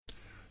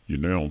You're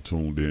now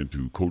tuned in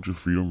to Culture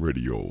Freedom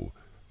Radio,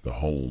 the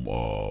home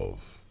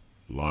of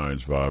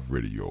Lions Vibe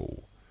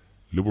Radio,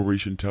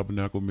 Liberation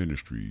Tabernacle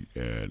Ministry,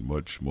 and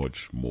much,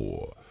 much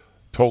more.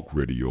 Talk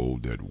radio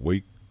that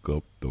wake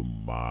up the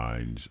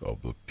minds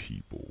of the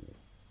people.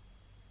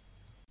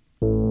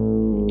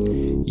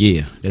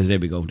 Yeah, there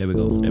we go.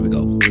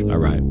 All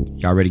right,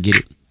 y'all ready to get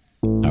it?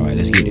 All right,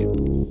 let's get it.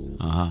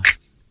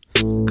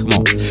 Come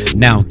on,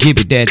 now give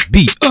it that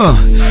beat.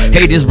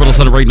 Hey, this is Brother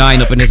Celebrate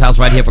 9 up in this house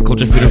right here for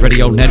Culture Freedom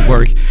Radio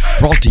Network,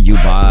 brought to you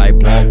by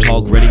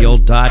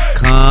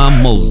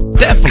blogtalkradio.com. Most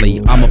definitely,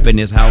 I'm up in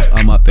this house.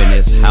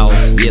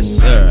 Yes,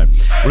 sir.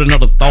 With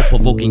another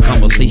thought-provoking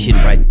conversation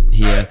right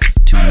here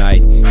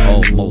tonight.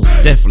 Oh, most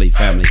definitely,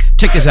 family.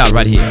 Check this out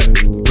right here.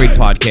 Great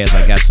podcast.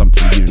 I got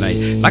something for you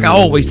tonight. Like I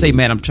always say,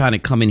 man, I'm trying to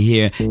come in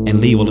here and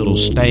leave a little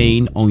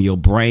stain on your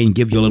brain,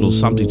 give you a little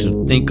something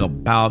to think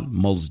about.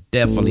 Most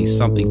definitely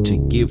something to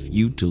give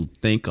you to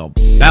think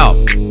about.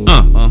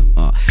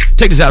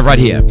 Check this out right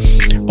here.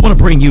 I want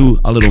to bring you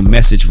a little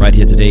message right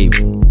here today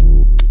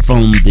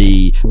from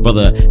the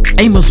brother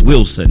Amos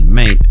Wilson.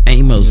 Man,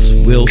 Amos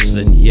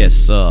Wilson, yes,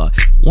 sir.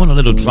 Want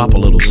to drop a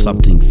little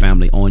something,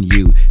 family, on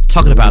you.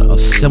 Talking about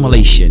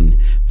assimilation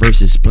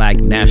versus black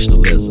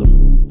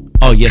nationalism.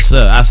 Oh, yes,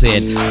 sir. I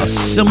said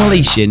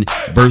assimilation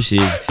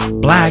versus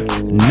black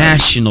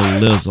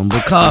nationalism,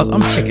 because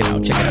check it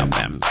out,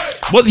 family.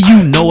 Whether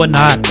you know it or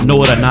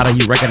not, or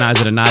you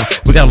recognize it or not,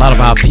 we got a lot of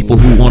our people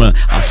who want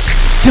to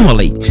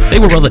assimilate. They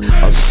would rather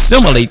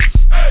assimilate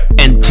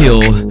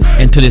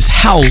into this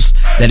house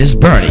that is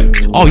burning.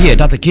 Oh yeah,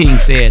 Dr. King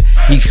said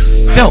he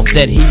felt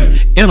that he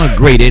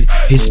integrated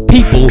his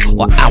people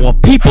or our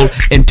people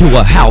into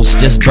a house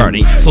that's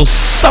burning. So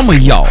some of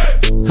y'all,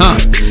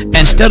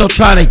 instead of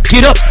trying to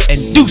get up and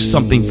do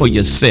something for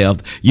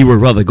yourself, you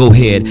would rather go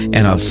ahead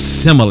and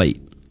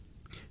assimilate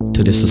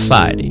to this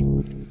society.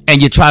 And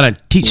you're trying to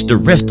teach the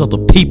rest of the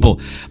people,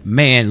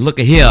 man, look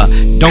at here,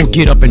 don't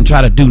get up and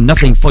try to do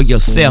nothing for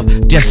yourself.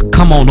 Just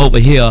come on over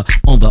here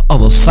on the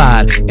other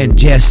side and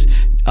just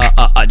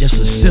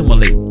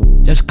assimilate.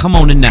 Just come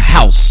on in the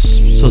house,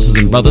 sisters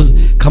and brothers.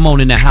 Come on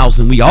in the house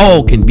and we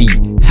all can be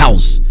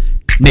house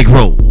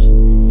Negroes.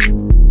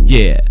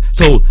 Yeah,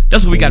 so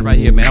that's what we got right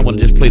here, man. I want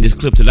to just play this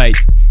clip tonight.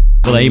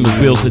 Brother Amos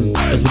Wilson,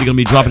 that's what he's going to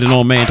be dropping it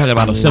on, man. Talking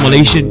about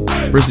assimilation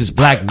versus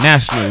black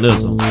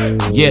nationalism.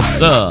 Yes,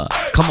 sir.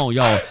 Come on,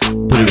 y'all.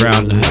 Put it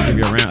around, give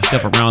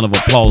yourself a round of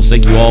applause.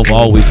 Thank you all for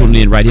always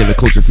tuning in right here to the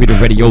Culture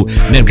Freedom Radio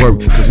Network,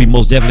 because we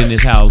most definitely in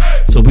this house.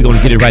 So we're going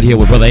to get it right here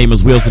with Brother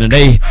Amos Wilson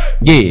today.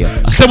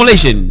 Yeah,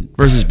 assimilation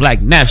versus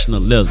black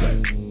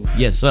nationalism.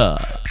 Yes, sir.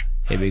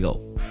 Here we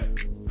go.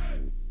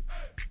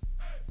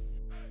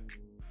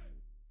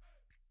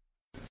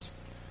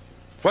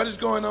 What is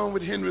going on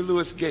with Henry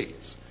Louis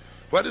Gates?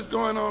 What is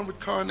going on with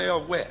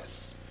Cornel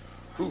West?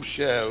 Who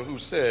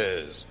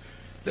says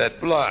that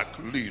black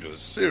leaders,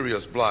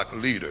 serious black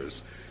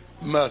leaders,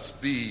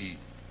 must be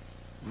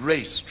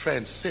race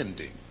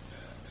transcending?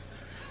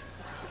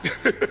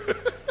 How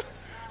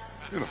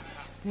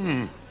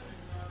the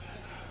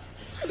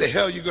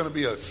hell are you going to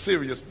be a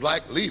serious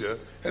black leader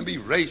and be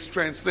race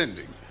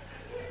transcending?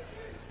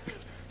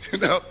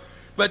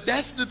 But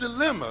that's the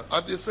dilemma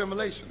of the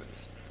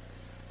assimilationists.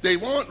 They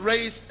want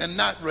race and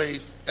not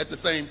race at the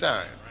same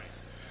time.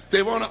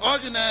 They want to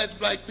organize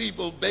black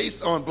people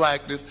based on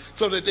blackness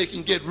so that they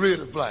can get rid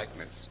of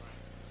blackness.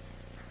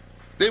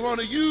 They want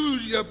to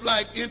use your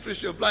black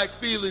interests, your black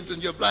feelings,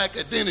 and your black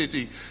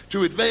identity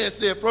to advance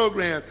their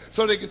program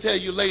so they can tell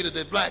you later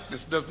that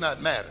blackness does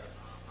not matter,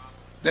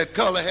 that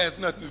color has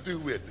nothing to do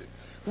with it.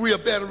 We are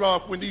better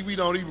off when we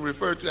don't even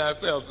refer to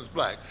ourselves as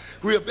black.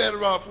 We are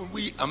better off when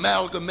we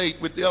amalgamate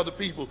with the other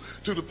people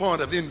to the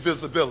point of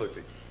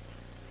invisibility.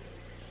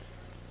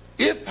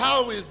 If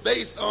power is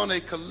based on a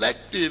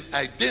collective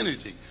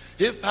identity,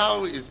 if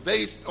power is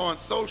based on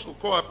social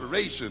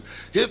cooperation,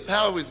 if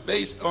power is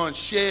based on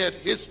shared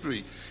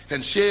history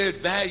and shared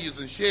values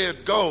and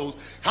shared goals,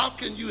 how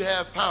can you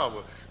have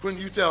power when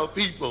you tell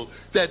people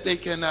that they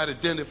cannot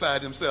identify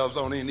themselves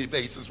on any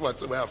basis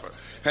whatsoever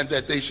and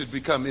that they should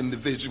become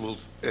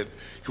individuals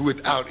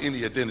without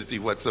any identity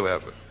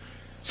whatsoever?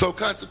 So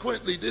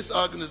consequently, this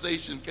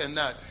organization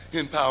cannot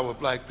empower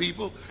black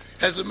people.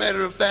 As a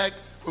matter of fact,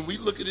 when we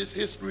look at its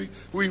history,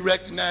 we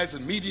recognize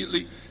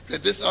immediately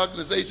that this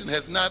organization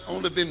has not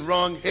only been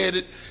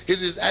wrong-headed, it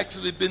has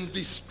actually been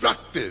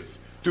destructive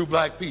to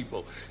black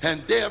people. And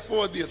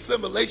therefore, the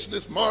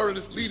assimilationist,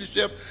 moralist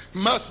leadership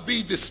must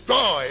be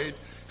destroyed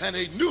and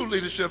a new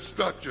leadership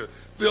structure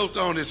built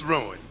on its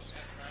ruins.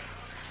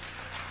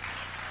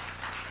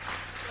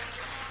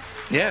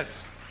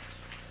 Yes.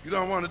 You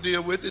don't want to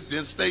deal with it,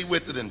 then stay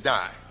with it and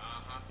die.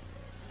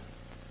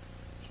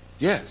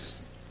 Yes.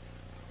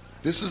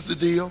 This is the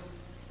deal.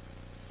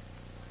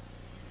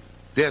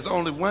 There's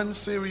only one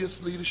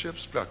serious leadership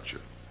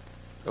structure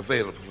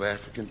available for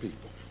African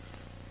people.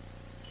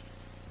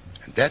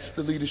 And that's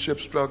the leadership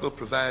struggle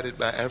provided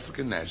by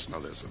African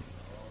nationalism.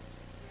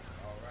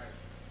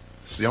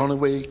 It's the only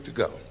way to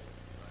go.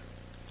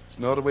 There's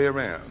no other way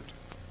around.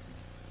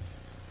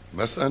 You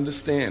must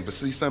understand. But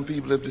see, some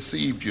people have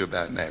deceived you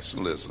about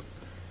nationalism.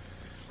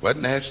 What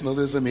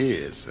nationalism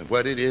is and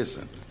what it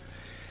isn't.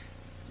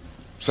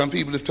 Some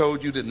people have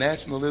told you that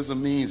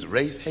nationalism means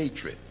race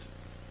hatred.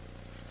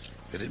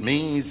 That it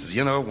means,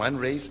 one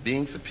race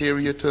being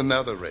superior to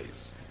another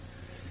race.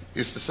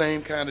 It's the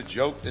same kind of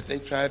joke that they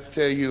tried to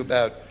tell you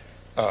about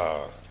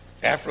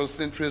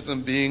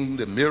Afrocentrism being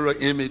the mirror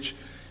image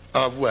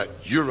of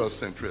what?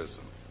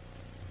 Eurocentrism.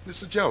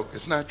 It's a joke.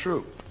 It's not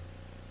true.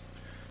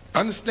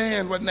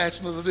 Understand what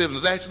nationalism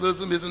is.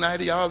 Nationalism is an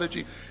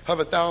ideology of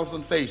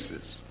 1,000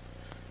 faces.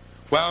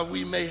 While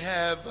we may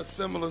have a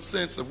similar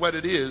sense of what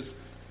it is,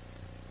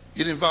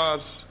 it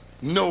involves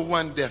no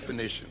one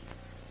definition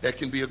that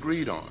can be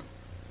agreed on.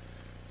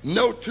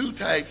 No two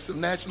types of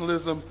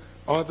nationalism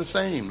are the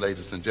same,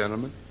 ladies and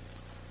gentlemen.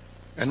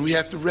 And we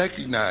have to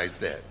recognize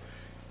that.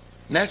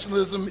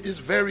 Nationalism is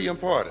very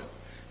important.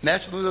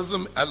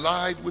 Nationalism,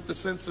 allied with the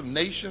sense of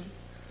nation,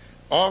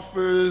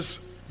 offers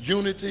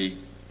unity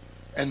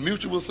and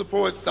mutual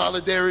support,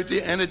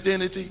 solidarity and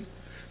identity,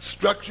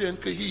 structure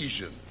and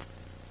cohesion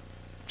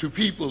to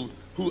people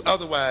who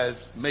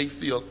otherwise may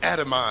feel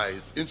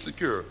atomized,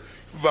 insecure,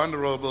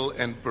 vulnerable,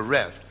 and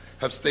bereft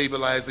of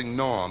stabilizing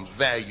norms,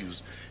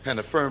 values, and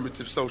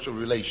affirmative social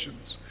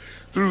relations.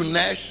 Through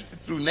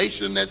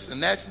nationness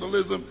and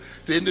nationalism,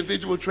 the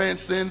individual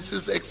transcends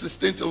his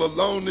existential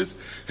aloneness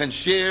and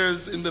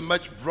shares in the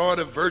much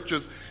broader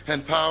virtues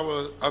and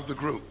power of the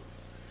group.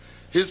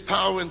 His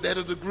power and that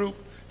of the group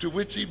to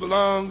which he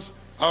belongs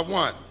are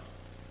one.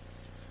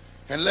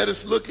 And let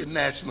us look at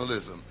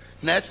nationalism.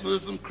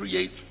 Nationalism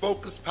creates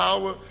focused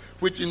power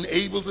which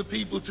enables the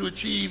people to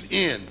achieve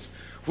ends,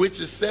 which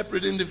as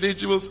separate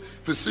individuals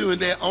pursuing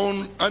their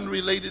own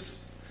unrelated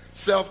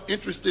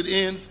self-interested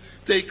ends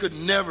they could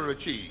never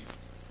achieve.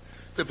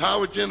 The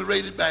power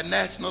generated by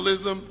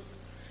nationalism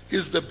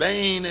is the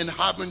bane and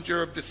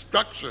harbinger of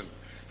destruction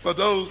for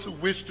those who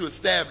wish to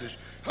establish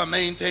or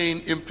maintain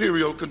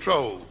imperial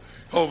control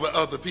over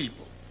other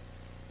people.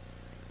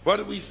 What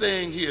are we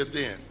saying here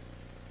then?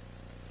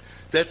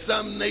 That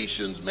some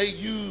nations may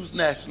use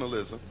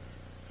nationalism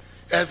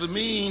as a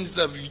means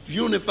of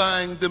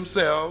unifying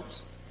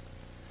themselves,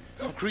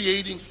 of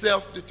creating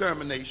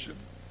self-determination,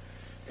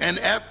 and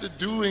after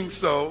doing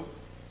so,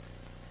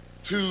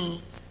 to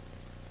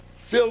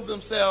fill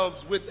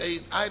themselves with an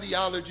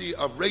ideology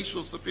of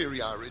racial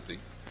superiority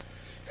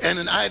and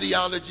an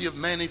ideology of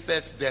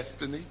manifest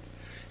destiny,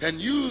 and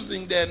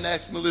using their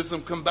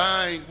nationalism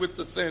combined with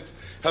the sense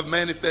of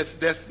manifest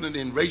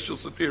destiny and racial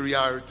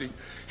superiority,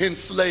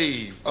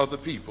 enslave other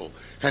people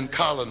and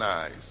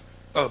colonize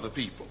other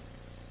people.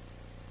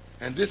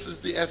 And this is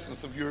the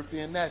essence of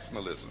European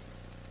nationalism.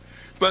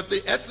 But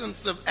the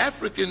essence of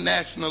African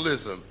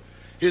nationalism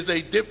is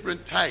a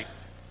different type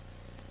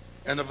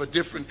and of a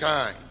different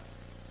kind.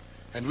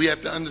 And we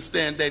have to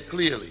understand that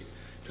clearly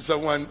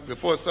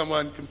before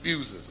someone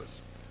confuses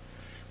us.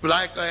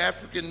 Black or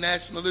African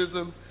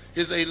nationalism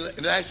is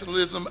a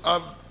nationalism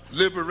of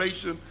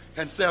liberation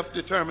and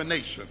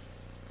self-determination,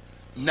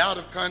 not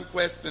of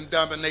conquest and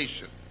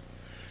domination.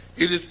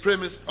 It is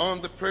premised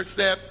on the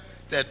precept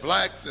that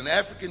blacks and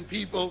African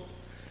people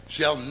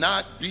shall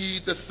not be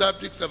the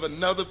subjects of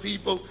another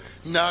people,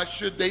 nor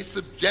should they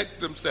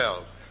subject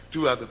themselves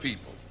to other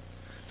people.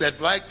 That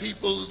black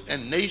peoples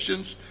and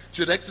nations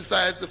should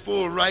exercise the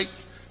full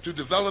rights to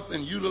develop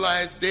and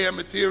utilize their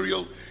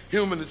material,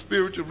 human, and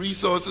spiritual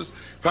resources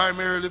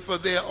primarily for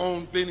their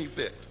own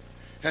benefit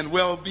and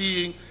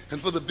well-being, and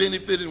for the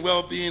benefit and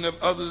well-being of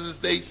others as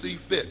they see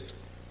fit.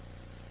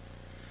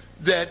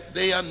 That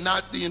they are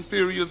not the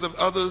inferiors of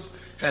others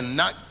and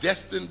not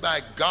destined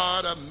by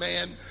God or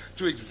man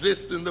to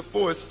exist in the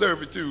forced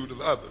servitude of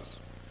others.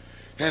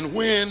 And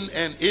when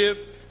and if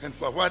and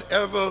for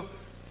whatever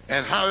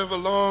and however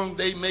long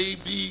they may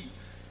be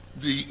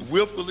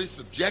willfully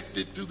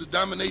subjected to the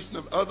domination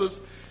of others,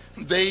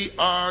 they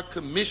are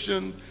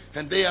commissioned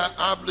and they are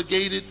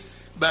obligated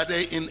by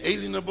their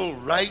inalienable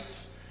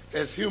rights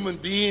as human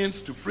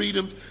beings to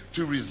freedom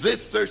to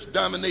resist such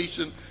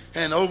domination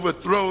and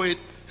overthrow it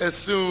as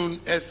soon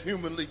as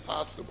humanly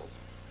possible.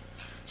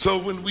 So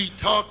when we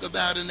talk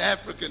about an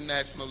African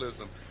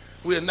nationalism,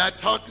 we are not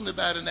talking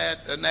about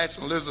a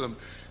nationalism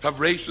of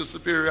racial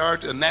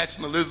superiority, a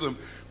nationalism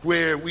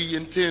where we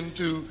intend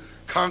to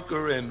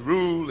conquer and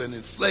rule and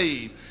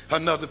enslave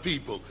another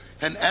people.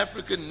 An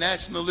African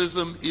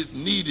nationalism is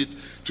needed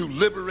to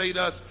liberate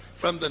us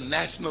from the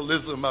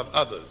nationalism of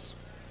others.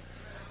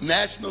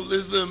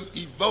 Nationalism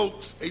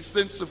evokes a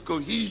sense of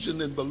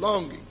cohesion and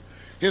belonging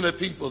in a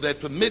people that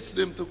permits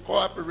them to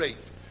cooperate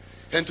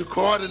and to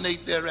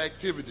coordinate their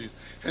activities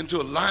and to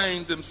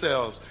align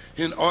themselves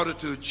in order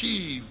to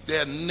achieve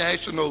their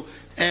national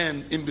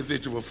and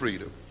individual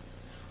freedom.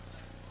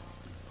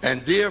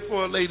 And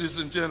therefore, ladies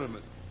and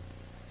gentlemen,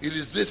 it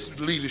is this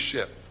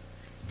leadership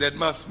that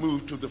must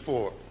move to the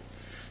fore,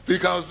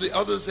 because the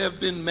others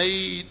have been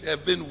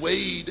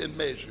weighed and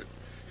measured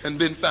and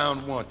been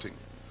found wanting.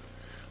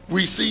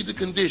 We see the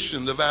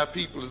condition of our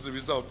people as a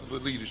result of the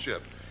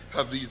leadership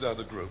of these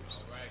other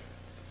groups.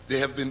 They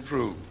have been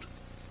proved.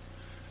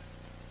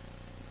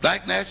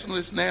 Black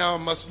nationalists now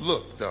must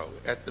look, though,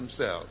 at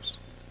themselves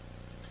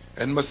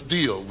and must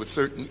deal with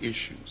certain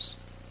issues.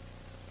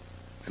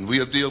 And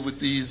we'll deal with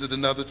these at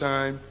another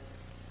time,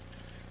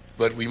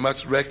 but we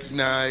must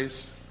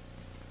recognize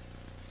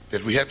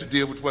that we have to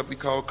deal with what we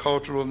call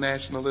cultural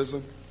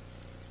nationalism,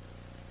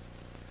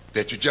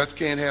 that you just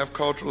can't have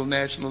cultural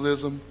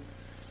nationalism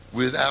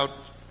without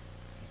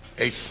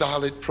a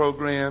solid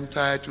program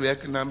tied to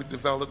economic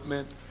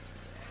development,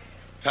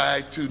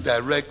 tied to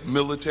direct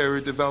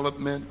military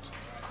development.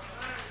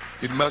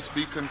 It must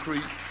be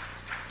concrete.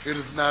 It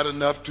is not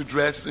enough to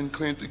dress in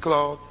clinty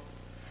cloth.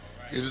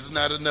 It is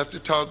not enough to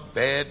talk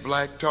bad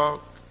black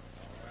talk.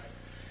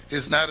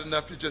 It's not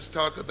enough to just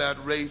talk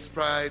about race,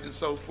 pride, and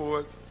so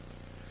forth.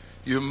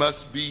 You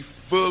must be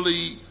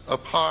fully a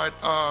part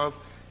of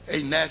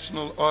a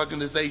national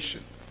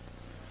organization.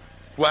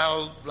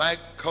 While black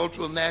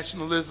cultural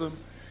nationalism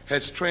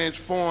has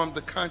transformed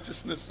the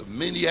consciousness of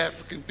many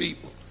African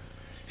people,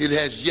 it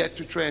has yet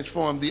to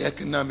transform the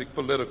economic,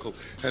 political,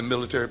 and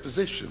military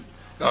position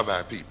of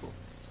our people.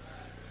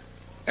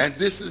 And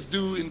this is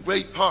due in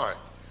great part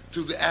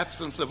to the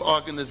absence of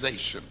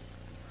organization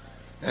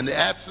and the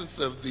absence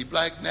of the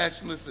black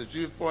nationalists, as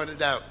you have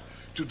pointed out,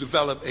 to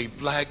develop a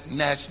black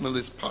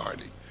nationalist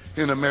party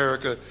in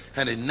America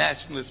and a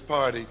nationalist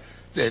party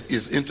that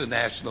is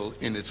international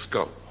in its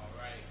scope.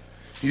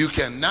 You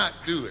cannot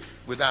do it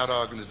without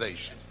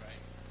organization.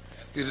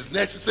 It is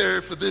necessary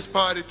for this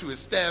party to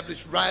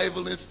establish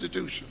rival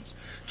institutions.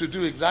 To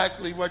do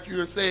exactly what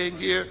you're saying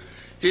here,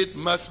 it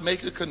must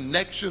make a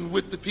connection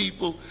with the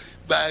people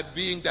by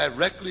being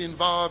directly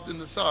involved in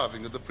the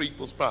solving of the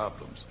people's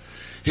problems.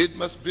 It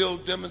must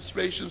build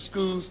demonstration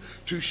schools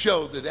to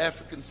show that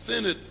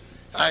African-centered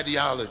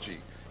ideology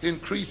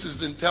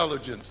increases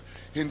intelligence,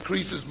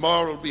 increases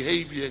moral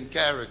behavior and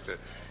character,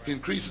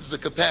 increases the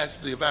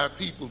capacity of our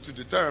people to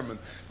determine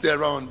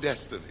their own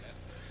destiny.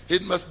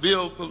 It must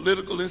build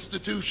political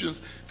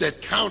institutions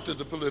that counter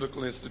the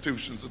political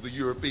institutions of the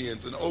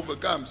Europeans and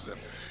overcomes them.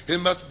 It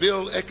must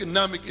build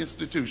economic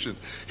institutions.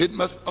 It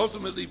must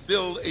ultimately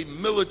build a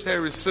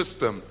military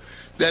system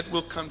that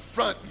will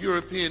confront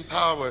European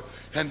power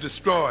and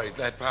destroy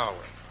that power.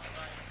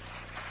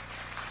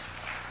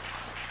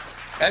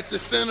 At the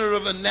center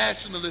of a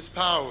nationalist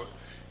power,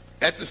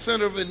 at the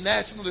center of a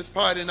nationalist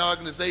party and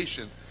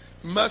organization,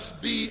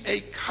 must be a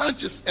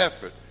conscious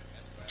effort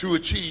to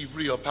achieve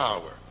real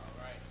power.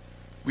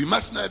 We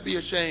must not be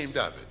ashamed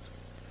of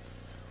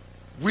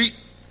it.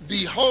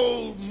 The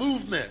whole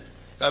movement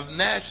of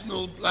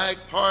national black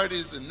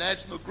parties and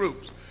national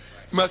groups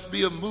must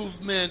be a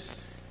movement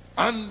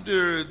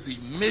under the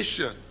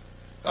mission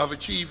of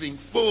achieving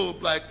full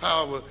black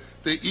power,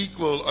 the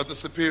equal or the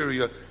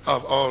superior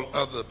of all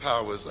other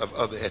powers of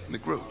other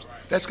ethnic groups.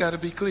 That's got to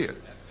be clear.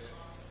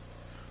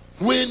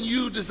 When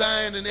you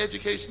design an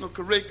educational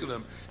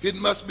curriculum, it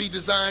must be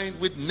designed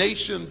with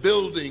nation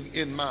building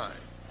in mind.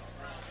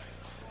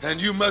 And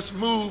you must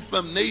move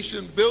from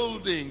nation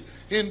building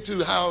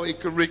into how a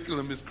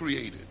curriculum is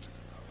created.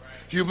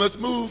 You must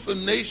move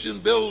from nation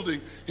building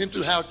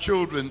into how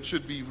children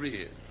should be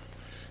reared.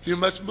 You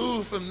must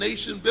move from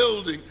nation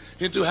building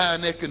into how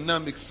an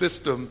economic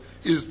system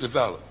is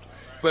developed.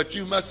 But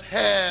you must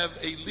have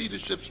a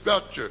leadership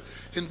structure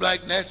in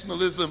black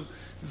nationalism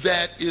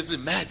that is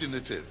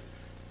imaginative,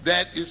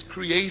 that is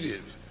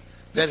creative,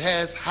 that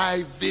has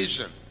high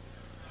vision,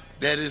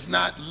 that is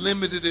not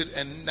limited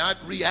and not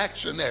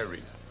reactionary,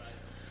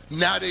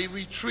 not a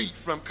retreat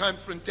from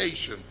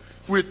confrontation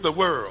with the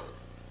world,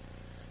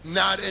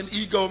 not an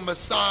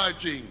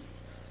ego-massaging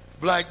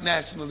black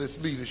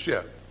nationalist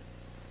leadership.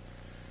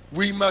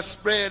 We must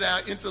spread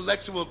our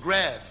intellectual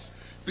grasp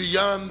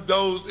beyond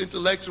those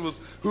intellectuals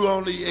who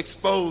only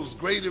expose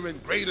greater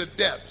and greater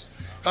depths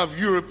of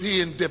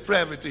European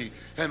depravity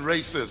and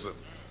racism.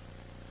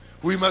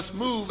 We must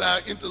move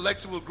our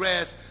intellectual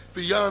grasp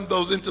beyond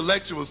those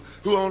intellectuals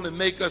who only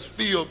make us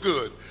feel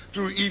good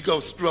through ego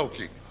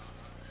stroking.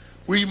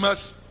 We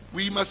must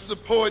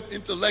support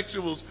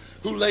intellectuals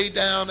who lay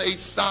down a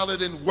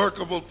solid and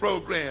workable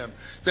program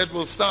that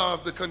will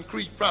solve the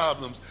concrete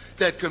problems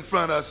that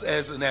confront us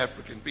as an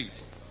African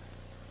people.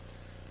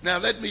 Now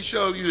let me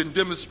show you and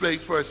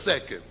demonstrate for a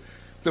second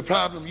the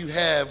problem you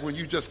have when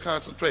you just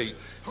concentrate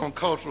on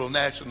cultural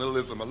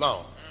nationalism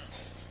alone.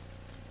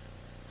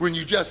 When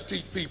you just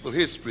teach people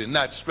history and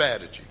not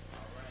strategy,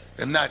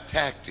 and not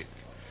tactic,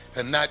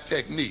 and not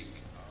technique.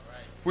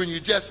 When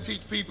you just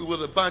teach people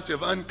with a bunch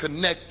of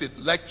unconnected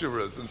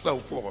lecturers and so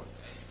forth.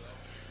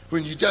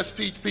 When you just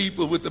teach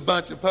people with a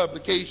bunch of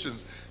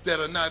publications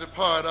that are not a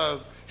part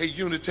of a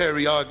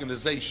unitary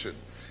organization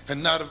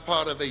and not a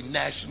part of a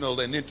national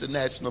and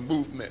international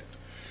movement.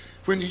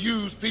 When you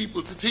use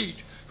people to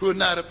teach who are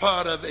not a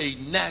part of a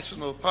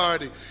national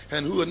party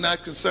and who are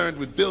not concerned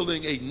with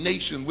building a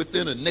nation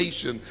within a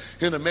nation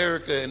in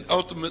America and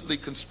ultimately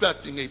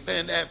constructing a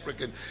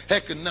Pan-African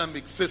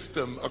economic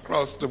system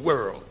across the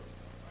world.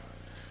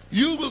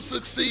 You will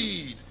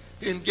succeed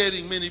in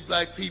getting many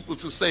black people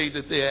to say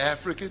that they're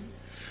African.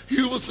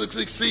 You will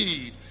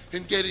succeed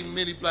in getting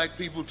many black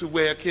people to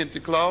wear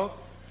kente cloth.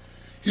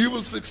 You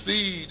will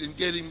succeed in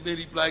getting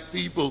many black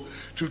people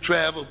to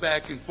travel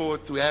back and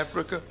forth to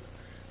Africa,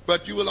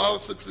 but you will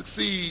also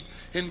succeed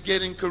in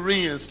getting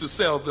Koreans to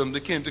sell them the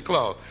kente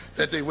cloth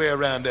that they wear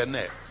around their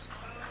necks.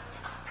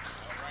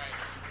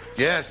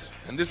 Yes,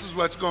 and this is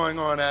what's going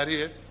on out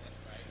here.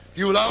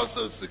 You will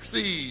also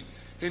succeed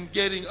in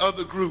getting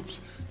other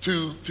groups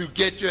to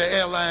get your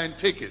airline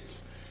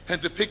tickets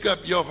and to pick up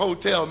your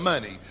hotel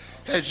money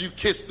as you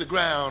kiss the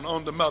ground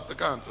on the mother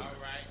continent.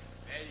 All right,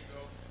 there you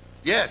go.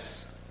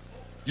 Yes,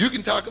 you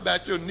can talk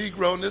about your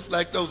Negroness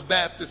like those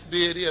Baptists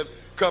did here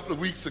a couple of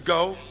weeks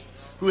ago,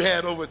 who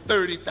had over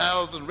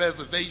 30,000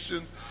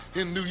 reservations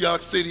in New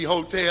York City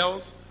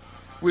hotels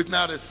with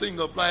not a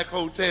single black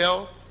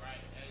hotel.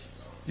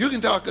 You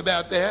can talk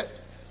about that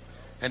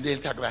and then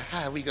talk about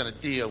how are we going to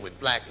deal with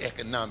black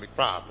economic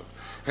problems.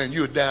 And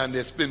you're down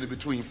there spending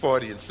between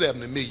 $40 and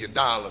 $70 million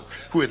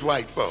with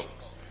white folk.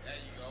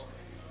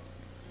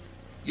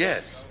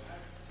 Yes.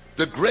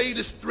 The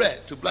greatest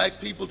threat to black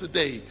people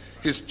today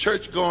is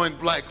church-going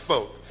black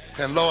folk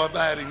and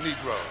law-abiding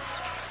Negroes.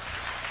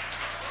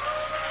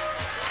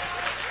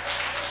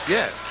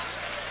 Yes.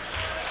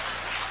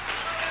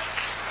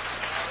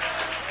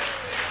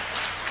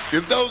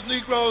 If those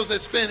Negroes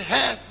had spent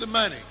half the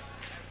money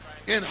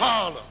in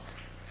Harlem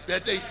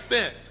that they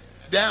spent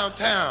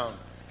downtown,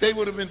 they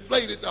would have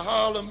inflated the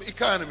Harlem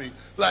economy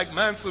like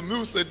Mansa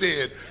Musa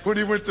did when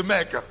he went to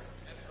Mecca.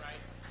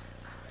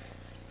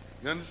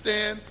 You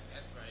understand?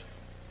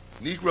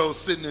 Negroes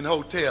sitting in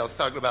hotels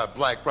talking about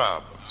black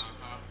problems,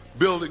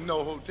 building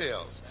no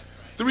hotels.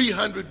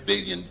 $3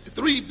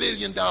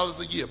 billion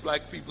a year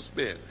black people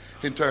spend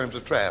in terms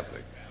of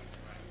traveling.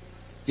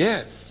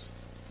 Yes.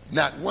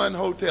 Not one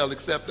hotel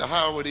except the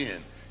Howard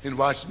Inn in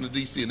Washington,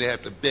 D.C., and they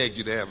have to beg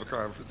you to have a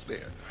conference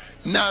there.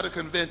 Not a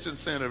convention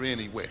center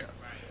anywhere.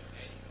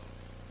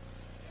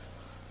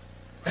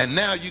 And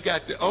now you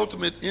got the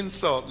ultimate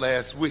insult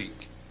last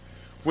week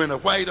when a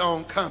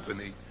white-owned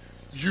company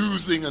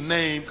using a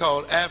name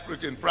called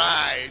African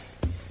Pride,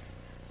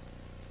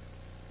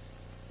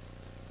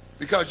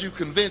 because you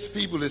convince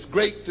people it's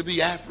great to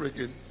be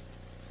African.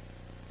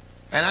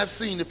 And I've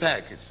seen the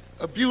package,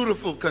 a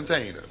beautiful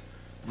container,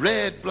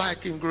 red,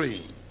 black, and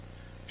green.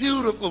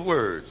 Beautiful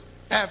words,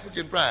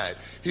 African Pride.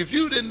 If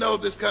you didn't know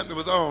this country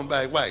was owned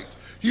by whites,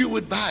 you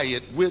would buy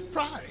it with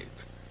pride.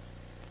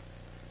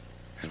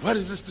 And what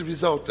is this the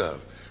result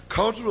of?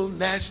 Cultural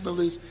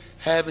nationalists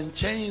having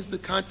changed the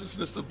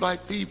consciousness of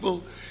black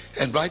people,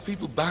 and black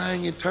people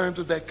buying in terms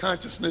of that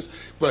consciousness,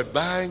 but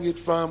buying it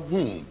from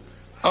whom?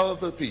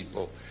 Other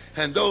people.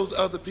 And those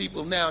other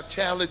people now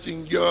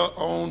challenging your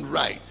own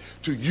right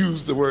to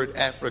use the word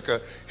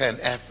Africa and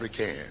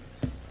African.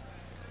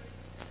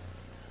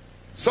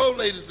 So,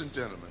 ladies and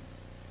gentlemen,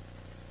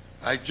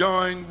 I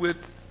join with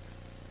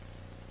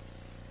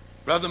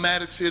Brother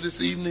Maddox here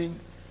this evening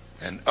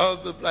and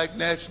other black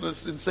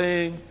nationalists in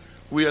saying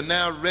we are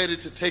now ready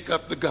to take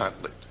up the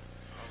gauntlet.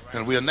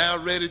 And we are now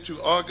ready to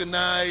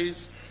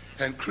organize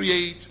and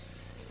create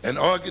an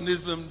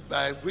organism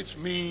by which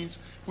means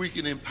we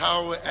can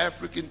empower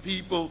African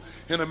people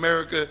in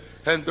America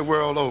and the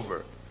world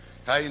over.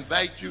 I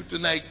invite you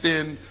tonight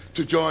then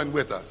to join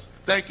with us.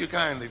 Thank you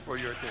kindly for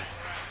your attention.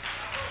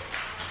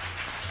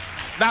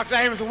 Dr.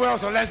 Amos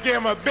Wilson, let's give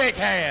him a big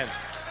hand.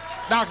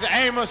 Dr.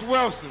 Amos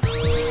Wilson. When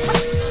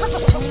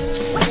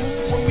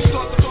we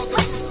start the